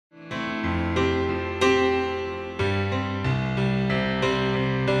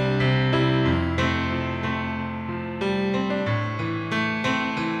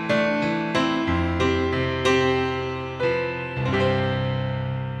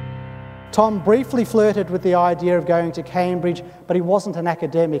Tom briefly flirted with the idea of going to Cambridge, but he wasn't an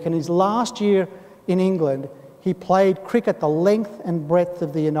academic. In his last year in England, he played cricket the length and breadth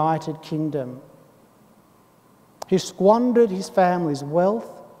of the United Kingdom. He squandered his family's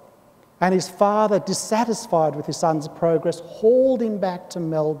wealth, and his father, dissatisfied with his son's progress, hauled him back to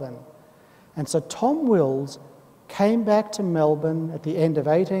Melbourne. And so Tom Wills came back to Melbourne at the end of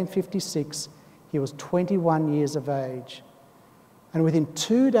 1856. He was 21 years of age. And within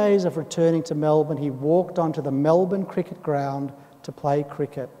 2 days of returning to Melbourne, he walked onto the Melbourne cricket ground to play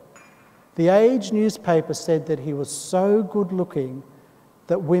cricket. The Age newspaper said that he was so good-looking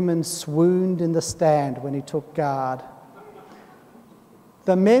that women swooned in the stand when he took guard.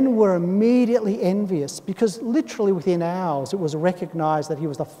 The men were immediately envious because literally within hours it was recognised that he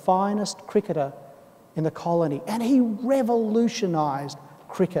was the finest cricketer in the colony, and he revolutionised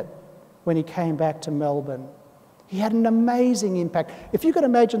cricket when he came back to Melbourne. He had an amazing impact. If you could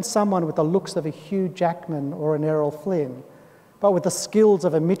imagine someone with the looks of a Hugh Jackman or an Errol Flynn, but with the skills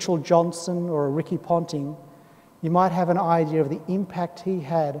of a Mitchell Johnson or a Ricky Ponting, you might have an idea of the impact he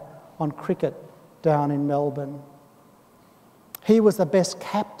had on cricket down in Melbourne. He was the best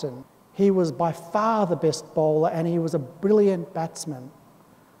captain. He was by far the best bowler, and he was a brilliant batsman.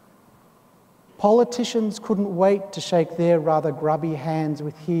 Politicians couldn't wait to shake their rather grubby hands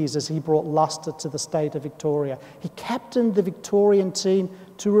with his as he brought lustre to the state of Victoria. He captained the Victorian team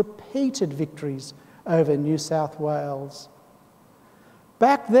to repeated victories over New South Wales.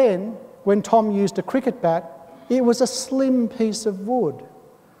 Back then, when Tom used a cricket bat, it was a slim piece of wood,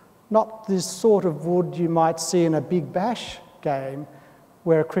 not this sort of wood you might see in a Big Bash game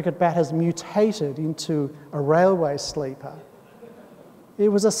where a cricket bat has mutated into a railway sleeper. It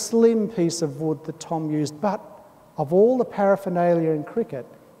was a slim piece of wood that Tom used, but of all the paraphernalia in cricket,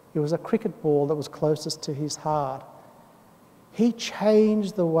 it was a cricket ball that was closest to his heart. He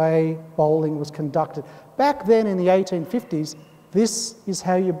changed the way bowling was conducted. Back then in the 1850s, this is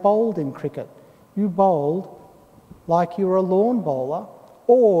how you bowled in cricket. You bowled like you were a lawn bowler,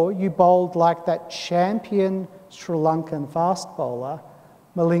 or you bowled like that champion Sri Lankan fast bowler,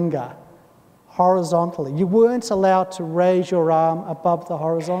 Malinga, horizontally. You weren't allowed to raise your arm above the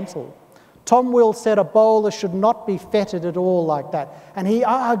horizontal. Tom Wills said a bowler should not be fettered at all like that, and he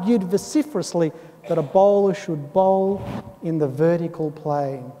argued vociferously that a bowler should bowl in the vertical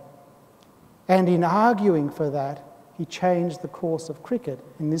plane. And in arguing for that, he changed the course of cricket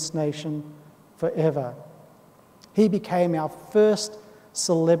in this nation forever. He became our first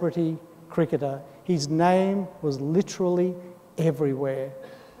celebrity cricketer. His name was literally everywhere.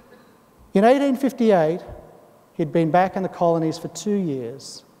 In 1858, he'd been back in the colonies for 2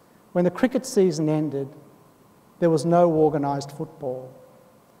 years. When the cricket season ended, there was no organised football.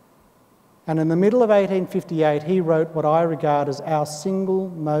 And in the middle of 1858, he wrote what I regard as our single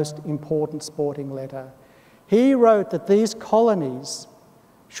most important sporting letter. He wrote that these colonies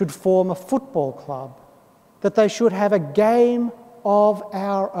should form a football club, that they should have a game of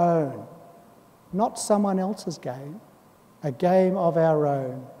our own, not someone else's game, a game of our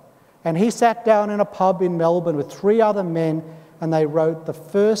own. And he sat down in a pub in Melbourne with 3 other men, and they wrote the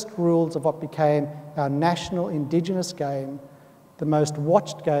first rules of what became our national Indigenous game, the most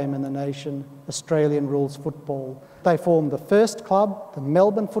watched game in the nation, Australian rules football. They formed the first club, the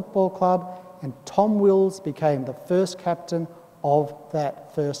Melbourne Football Club, and Tom Wills became the first captain of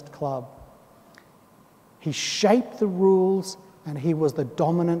that first club. He shaped the rules, and he was the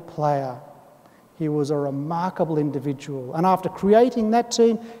dominant player. He was a remarkable individual. And after creating that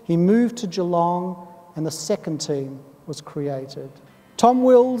team, he moved to Geelong, and the second team was created. Tom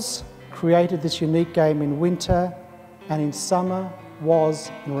Wills created this unique game in winter, and in summer was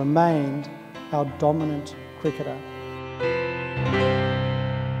and remained our dominant cricketer.